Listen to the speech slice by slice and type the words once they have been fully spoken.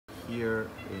here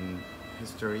in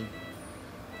history,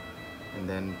 and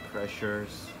then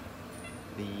pressures.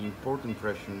 The important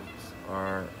pressures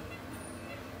are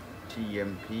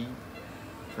TMP,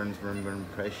 transmembrane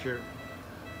pressure,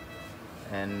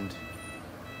 and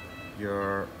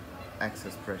your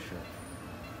access pressure.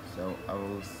 So I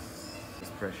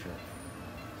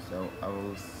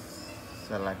will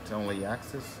select only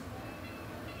access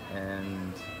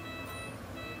and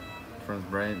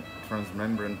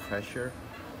transmembrane pressure,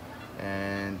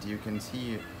 and you can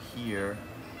see here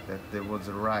that there was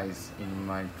a rise in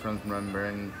my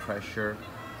transmembrane pressure,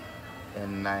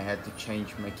 and I had to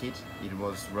change my kit. It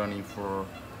was running for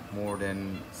more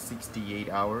than 68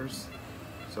 hours,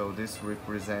 so this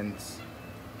represents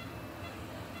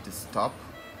the stop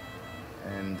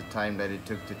and the time that it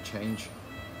took to change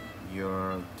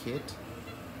your kit,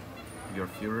 your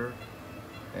Führer.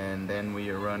 And then we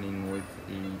are running with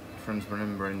a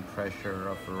transmembrane pressure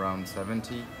of around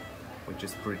 70, which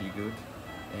is pretty good,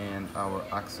 and our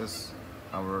access,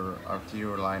 our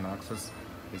arterial line access,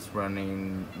 is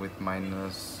running with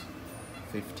minus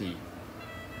 50,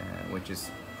 which is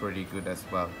pretty good as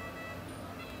well.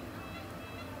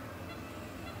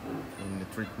 In the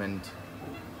treatment,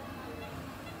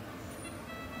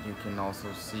 you can also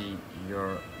see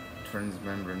your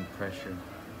transmembrane pressure.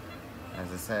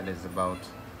 As I said, is about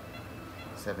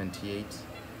 78.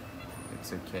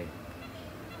 It's okay.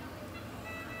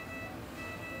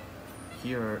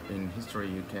 Here in history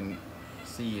you can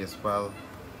see as well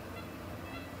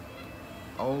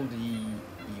all the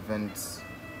events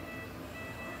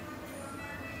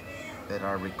that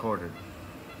are recorded.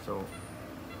 So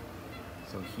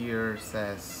here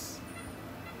says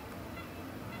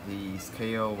the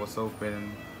scale was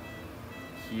open.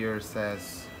 Here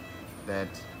says that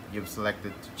you've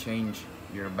selected to change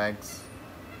your bags,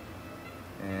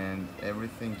 and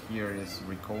everything here is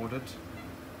recorded,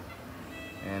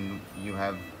 and you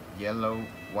have yellow,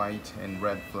 white and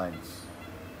red flags.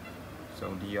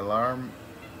 So the alarm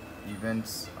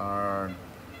events are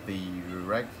the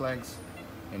red flags,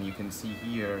 and you can see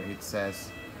here it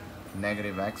says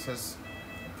negative access.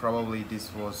 Probably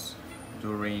this was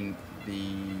during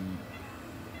the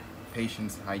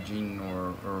patient's hygiene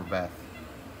or bath.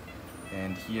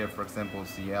 And here, for example,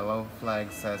 the yellow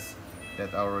flag says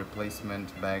that our replacement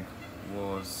bag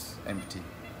was empty.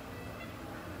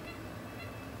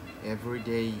 Every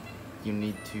day you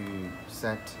need to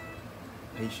set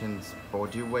patient's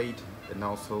body weight and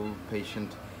also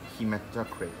patient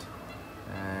hematocrit.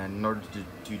 And in order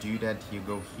to do that, you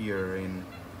go here in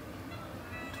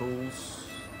tools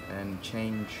and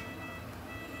change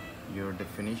your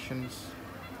definitions.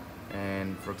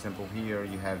 And for example, here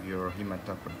you have your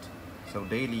hematocrit. So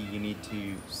daily you need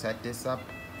to set this up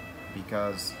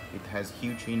because it has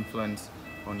huge influence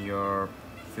on your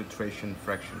filtration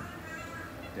fraction.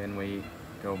 Then we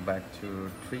go back to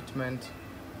treatment,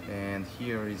 and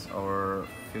here is our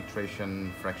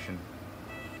filtration fraction.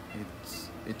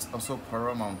 It's also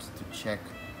paramount to check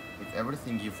if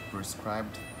everything you've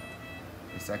prescribed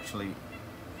is actually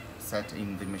set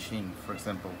in the machine. For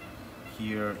example,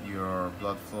 here your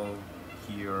blood flow,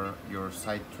 here your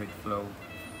citrate flow,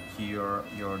 here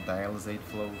your dialysate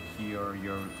flow, here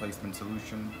your replacement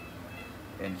solution,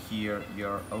 and here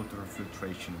your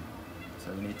ultrafiltration.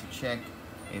 So you need to check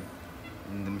if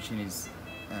the machine is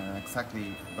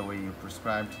exactly the way you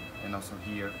prescribed, and also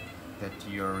here that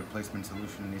your replacement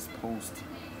solution is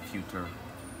post-filter.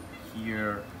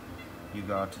 Here you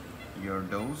got your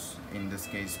dose, in this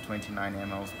case 29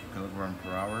 mL per kilogram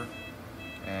per hour,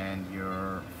 and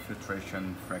your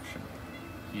filtration fraction.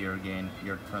 Here again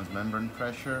your transmembrane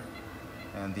pressure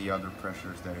and the other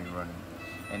pressures that are running.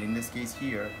 And in this case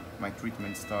here, my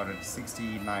treatment started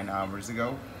 69 hours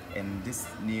ago, and this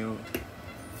new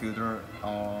filter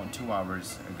 2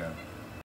 hours ago.